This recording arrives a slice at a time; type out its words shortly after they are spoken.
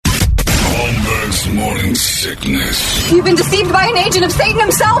This morning sickness. You've been deceived by an agent of Satan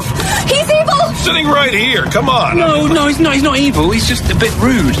himself. He's evil. Sitting right here. Come on. No, he's not. He's not evil. He's just a bit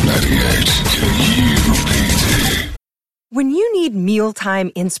rude. 98 KUPD. When you need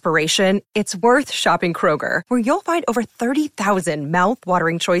mealtime inspiration, it's worth shopping Kroger, where you'll find over 30,000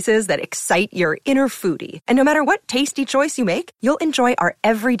 mouth-watering choices that excite your inner foodie. And no matter what tasty choice you make, you'll enjoy our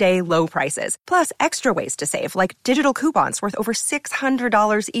everyday low prices, plus extra ways to save, like digital coupons worth over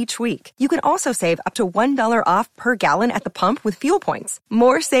 $600 each week. You can also save up to $1 off per gallon at the pump with fuel points.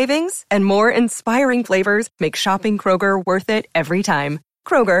 More savings and more inspiring flavors make shopping Kroger worth it every time.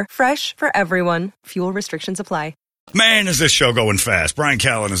 Kroger, fresh for everyone. Fuel restrictions apply. Man, is this show going fast. Brian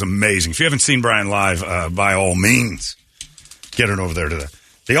Callen is amazing. If you haven't seen Brian live, by all means, get it over there to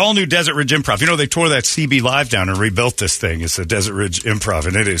the all-new Desert Ridge Improv. You know, they tore that CB Live down and rebuilt this thing. It's the Desert Ridge Improv,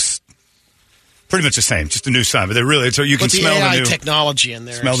 and it is pretty much the same, just a new sign. But they really, so you can smell the new technology in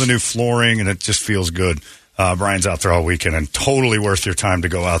there. Smell the new flooring, and it just feels good. Brian's out there all weekend, and totally worth your time to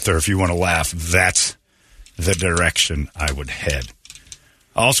go out there if you want to laugh. That's the direction I would head.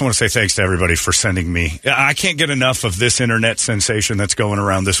 I also want to say thanks to everybody for sending me. I can't get enough of this internet sensation that's going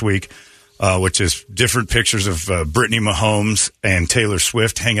around this week, which is different pictures of Brittany Mahomes and Taylor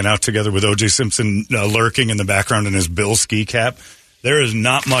Swift hanging out together with O.J. Simpson lurking in the background in his Bill ski cap. There is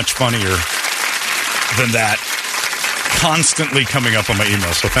not much funnier than that constantly coming up on my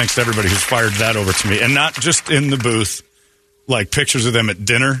email. So thanks to everybody who's fired that over to me. And not just in the booth, like pictures of them at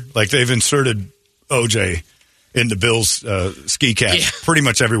dinner. Like they've inserted O.J. into Bill's ski cap, pretty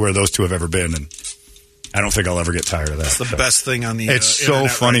much everywhere those two have ever been, and I don't think I'll ever get tired of that. It's the best thing on the It's so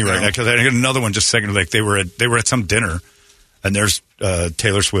funny right now, because I got another one just a second. Like they were at some dinner, and there's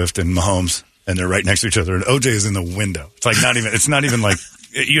Taylor Swift and Mahomes, and they're right next to each other, and OJ is in the window. It's like it's not even like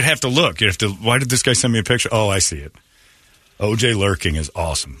you'd have to look. You have to. Why did this guy send me a picture? Oh, I see it. OJ lurking is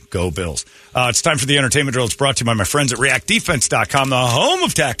awesome. Go Bills. It's time for the entertainment drill. It's brought to you by my friends at reactdefense.com, the home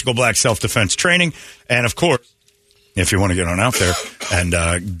of tactical black self-defense training, and of course, if you want to get on out there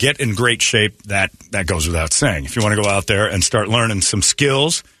and get in great shape, that goes without saying. If you want to go out there and start learning some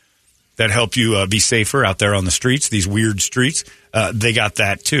skills that help you be safer out there on the streets, these weird streets, they got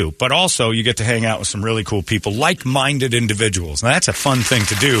that too. But also, you get to hang out with some really cool people, like-minded individuals. Now, that's a fun thing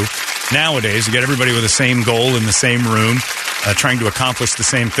to do nowadays. You get everybody with the same goal in the same room, trying to accomplish the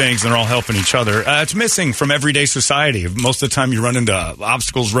same things, and they're all helping each other. It's missing from everyday society. Most of the time you run into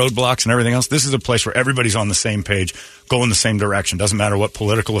obstacles, roadblocks, and everything else. This is a place where everybody's on the same page, going the same direction. Doesn't matter what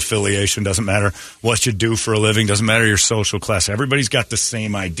political affiliation, doesn't matter what you do for a living, doesn't matter your social class. Everybody's got the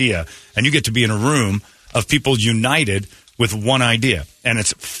same idea, and you get to be in a room of people united with one idea, and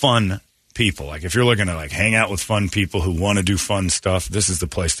it's fun people. Like if you're looking to like hang out with fun people who want to do fun stuff, this is the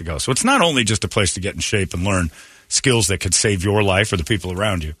place to go. So it's not only just a place to get in shape and learn skills that could save your life or the people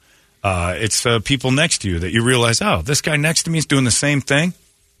around you. It's people next to you that you realize, oh, this guy next to me is doing the same thing.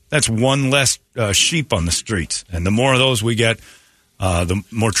 That's one less sheep on the streets. And the more of those we get, the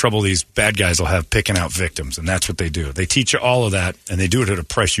more trouble these bad guys will have picking out victims. And that's what they do. They teach you all of that, and they do it at a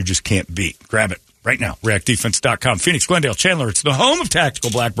price you just can't beat. Grab it right now. ReactDefense.com. Phoenix, Glendale, Chandler. It's the home of tactical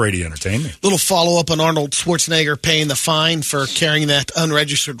black Brady entertainment. Little follow-up on Arnold Schwarzenegger paying the fine for carrying that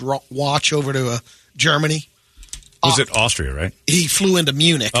unregistered watch over to Germany. Was it Austria, right? He flew into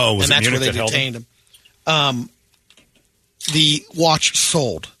Munich, and that's Munich where they detained him. The watch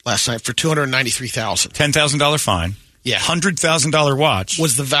sold last night for $293,000. $10,000 fine. Yeah. $100,000 watch.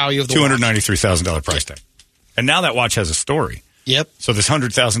 Was the value of the $293,000 price tag. And now that watch has a story. Yep. So this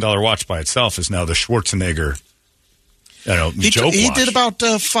 $100,000 watch by itself is now the Schwarzenegger, joke He watch. did about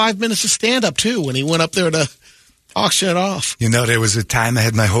 5 minutes of stand-up, too, when he went up there to auction it off. You know, there was a time I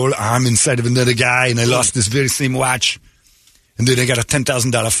had my whole arm inside of another guy, and I lost this very same watch. And then I got a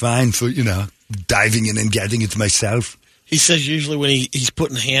 $10,000 fine for, diving in and getting it myself. He says usually when he's put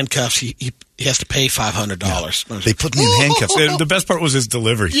in handcuffs, he has to pay $500. Yeah. They put me in handcuffs. The best part was his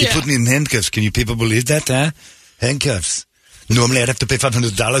delivery. Yeah. He put me in handcuffs. Can you people believe that, huh? Handcuffs. Normally I'd have to pay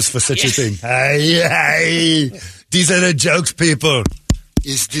 $500 for such a thing. Aye. These are the jokes, people.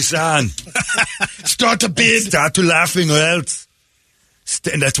 Is this on? Start to bid. Start to laughing or else.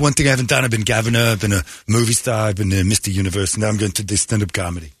 And that's one thing I haven't done. I've been governor, I've been a movie star, I've been Mr. Universe, and now I'm going to do stand-up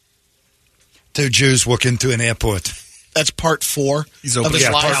comedy. 2 Jews walk into an airport. That's part 4 He's of his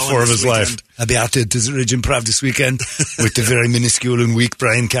life. Part 4 of his life. I'll be out at Desert Ridge Improv this weekend with the very minuscule and weak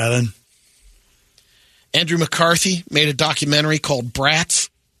Brian Callen. Andrew McCarthy made a documentary called Brat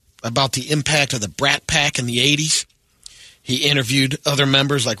about the impact of the Brat Pack in the 80s. He interviewed other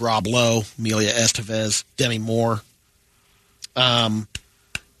members like Rob Lowe, Amelia Estevez, Demi Moore.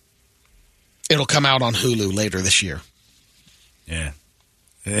 It'll come out on Hulu later this year. Yeah.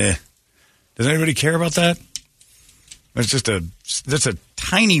 Doesn't Does anybody care about that? That's a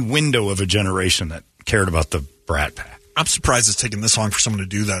tiny window of a generation that cared about the Brat Pack. I'm surprised it's taken this long for someone to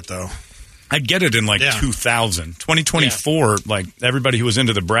do that, though. I'd get it in 2000. 2024, everybody who was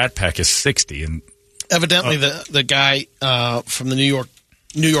into the Brat Pack is 60. And evidently the guy from the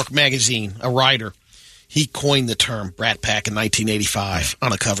New York Magazine, a writer, he coined the term Brat Pack in 1985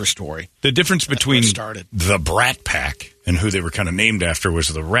 on a cover story. The difference between the Brat Pack and who they were kind of named after was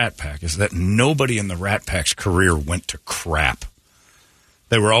the Rat Pack is that nobody in the Rat Pack's career went to crap.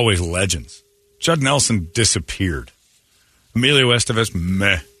 They were always legends. Judd Nelson disappeared. Emilio Estevez,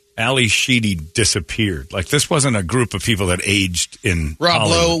 meh. Ali Sheedy disappeared. This wasn't a group of people that aged in Rob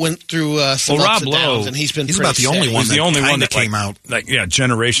Hollywood. Lowe went through some ups and downs, and he's about the only one. He's the only one that came out.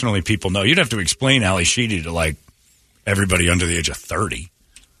 Generationally, people know. You'd have to explain Ali Sheedy to everybody under the age of 30.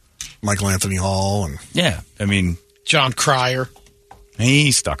 Michael Anthony Hall and John Cryer.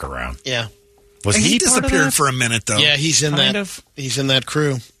 He stuck around. Yeah, he disappeared for a minute though. Yeah, he's in He's in that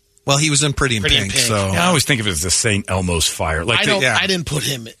crew. Well, he was in Pretty in Pink. So I always think of it as the St. Elmo's Fire. I didn't put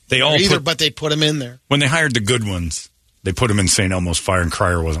him but they put him in there. When they hired the good ones, they put him in St. Elmo's Fire, and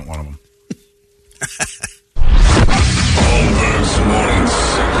Cryer wasn't one of them. Holmberg's Morning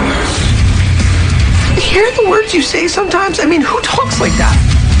Sickness. Hear the words you say sometimes? I mean, who talks like that?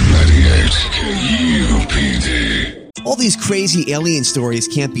 98 KUPD. All these crazy alien stories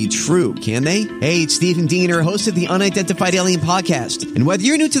can't be true, can they? Hey, it's Stephen Diener, host of the Unidentified Alien Podcast. And whether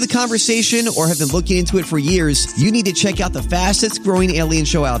you're new to the conversation or have been looking into it for years, you need to check out the fastest growing alien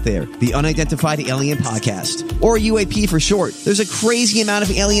show out there, the Unidentified Alien Podcast, or UAP for short. There's a crazy amount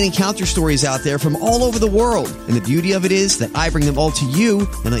of alien encounter stories out there from all over the world. And the beauty of it is that I bring them all to you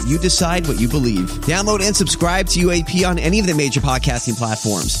and let you decide what you believe. Download and subscribe to UAP on any of the major podcasting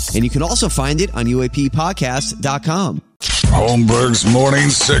platforms. And you can also find it on UAPpodcast.com. Holmberg's Morning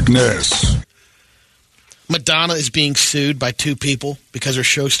Sickness. Madonna is being sued by two people because her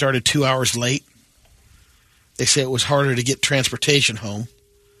show started 2 hours late. They say it was harder to get transportation home.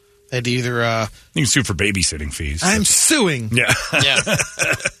 They'd either... you can sue for babysitting fees. I'm suing. Yeah. Yeah.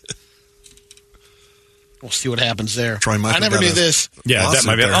 We'll see what happens there. I never knew this. Yeah, that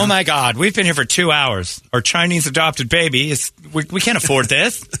might be. Oh, my God. We've been here for 2 hours. Our Chinese adopted baby we can't afford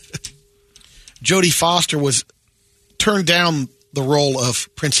this. Jodie Foster turned down the role of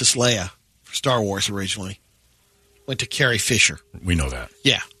Princess Leia for Star Wars originally. Went to Carrie Fisher. We know that.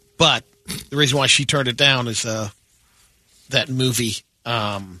 Yeah. But the reason why she turned it down is that movie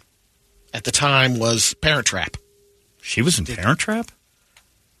at the time was Parent Trap. She was in Parent Trap?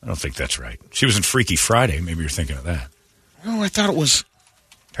 I don't think that's right. She was in Freaky Friday. Maybe you're thinking of that. Oh, I thought it was...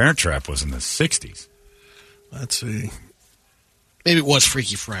 Parent Trap was in the 60s. Let's see. Maybe it was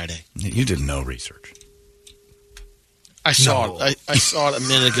Freaky Friday. You did no research. I saw it. I saw it a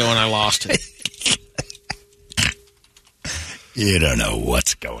minute ago and I lost it. You don't know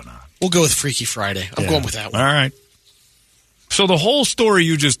what's going on. We'll go with Freaky Friday. I'm going with that one. All right. So the whole story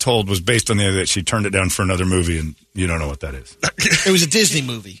you just told was based on the idea that she turned it down for another movie, and you don't know what that is. It was a Disney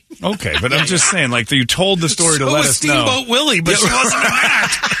movie. Okay, but I'm just saying, you told the story to let us know. Steamboat Willie, but she wasn't in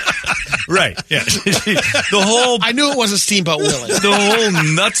that. Right. Yeah. I knew it wasn't Steamboat Willie. The whole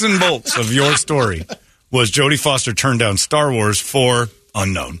nuts and bolts of your story was Jodie Foster turned down Star Wars for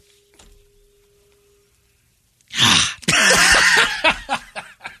unknown.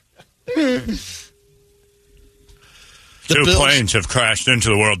 Two planes have crashed into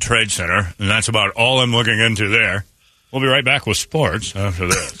the World Trade Center, and that's about all I'm looking into there. We'll be right back with sports after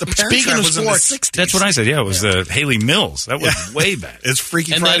this. Speaking of sports, that's what I said. Yeah, it was Haley Mills. That was way back. It's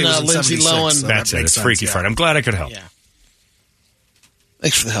Freaky and Friday. Then, was in Lindsay 76, Lohan. so That's it. It's Freaky Friday. I'm glad I could help. Yeah.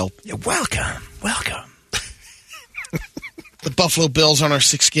 Thanks for the help. You're welcome. Welcome. The Buffalo Bills on our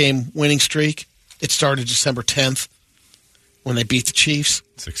 6-game winning streak. It started December 10th when they beat the Chiefs.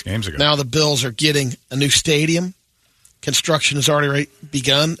 6 games ago. Now the Bills are getting a new stadium. Construction has already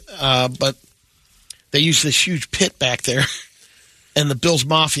begun, but they use this huge pit back there, and the Bills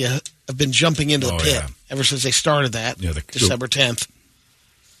Mafia have been jumping into the pit ever since they started that, December 10th.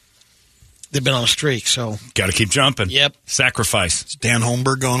 They've been on a streak, so... Got to keep jumping. Yep. Sacrifice. Is Dan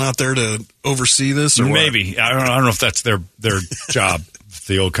Holmberg going out there to oversee this? Or maybe. What? I don't know if that's their job. If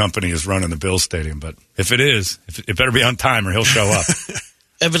the old company is running the Bills Stadium, but if it is, it better be on time or he'll show up.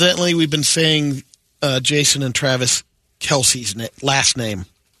 Evidently, we've been saying Jason and Travis Kelsey's last name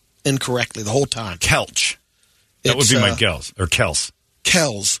incorrectly the whole time. Kelch. That would be my Gels. Or Kels.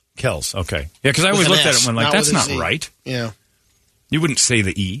 Kells. Kels, okay. Yeah, because I always looked at it and went that's not right. Yeah. You wouldn't say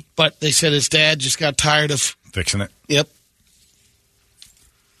the E. But they said his dad just got tired of... Fixing it. Yep.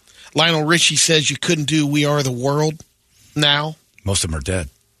 Lionel Richie says you couldn't do We Are the World now. Most of them are dead.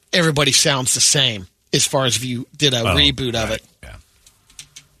 everybody sounds the same as far as if you did a reboot of it. Yeah.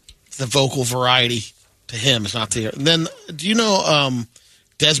 The vocal variety to him is not there. And then, do you know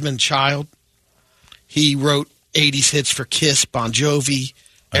Desmond Child? He wrote 80s hits for Kiss, Bon Jovi,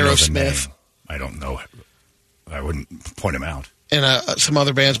 Aerosmith. I don't know. I wouldn't point him out. And some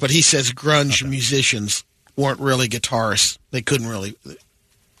other bands, but he says grunge musicians weren't really guitarists. They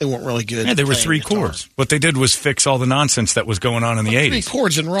weren't really good. Yeah, they were three chords. What they did was fix all the nonsense that was going on in the 80s. Three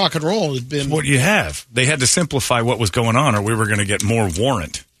chords in rock and roll had been... What you have. They had to simplify what was going on or we were going to get more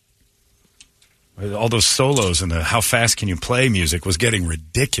Warrant. All those solos and the how fast can you play music was getting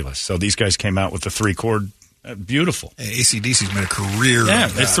ridiculous. So these guys came out with the three-chord, beautiful. Hey, AC/DC's made a career. Yeah,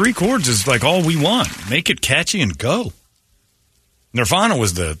 the three chords is like all we want. Make it catchy and go. Nirvana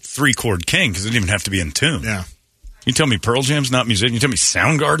was the three-chord king because it didn't even have to be in tune. Yeah. You tell me Pearl Jam's not musician. You tell me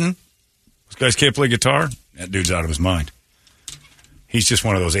Soundgarden? Those guys can't play guitar? That dude's out of his mind. He's just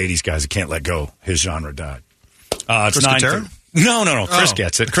one of those 80s guys that can't let go. His genre died. It's Chris Katara? No. Chris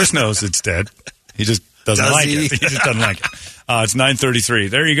gets it. Chris knows it's dead. He just doesn't like it. He just doesn't like it. It's 9:33.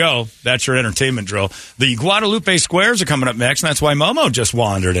 There you go. That's your entertainment drill. The Guadalupe Squares are coming up next, and that's why Momo just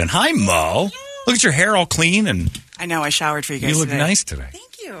wandered in. Hi, Mo. Look at your hair all clean. And I know. I showered for you guys you look today. nice today.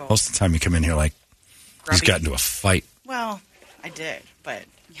 Thank you. Most of the time you come in here like Grubby. he's got into a fight. Well, I did, but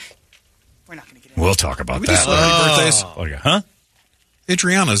we're not going to get into We'll talk about We that. just birthdays. Oh, yeah. Huh?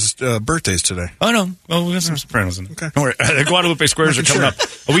 Adriana's birthday's today. Oh, no. Well, we got some Sopranos in there. Okay. Don't worry. The Guadalupe Squares are coming up.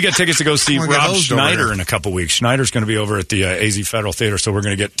 We got tickets to go see I'm gonna get Rob hosed over Schneider here. in a couple weeks. Schneider's going to be over at the AZ Federal Theater, so we're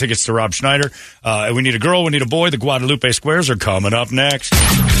going to get tickets to Rob Schneider. And we need a girl, we need a boy. The Guadalupe Squares are coming up next.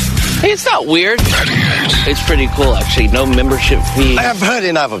 Hey, it's not weird. It's pretty cool, actually. No membership fee. I have heard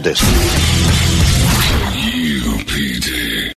enough of this.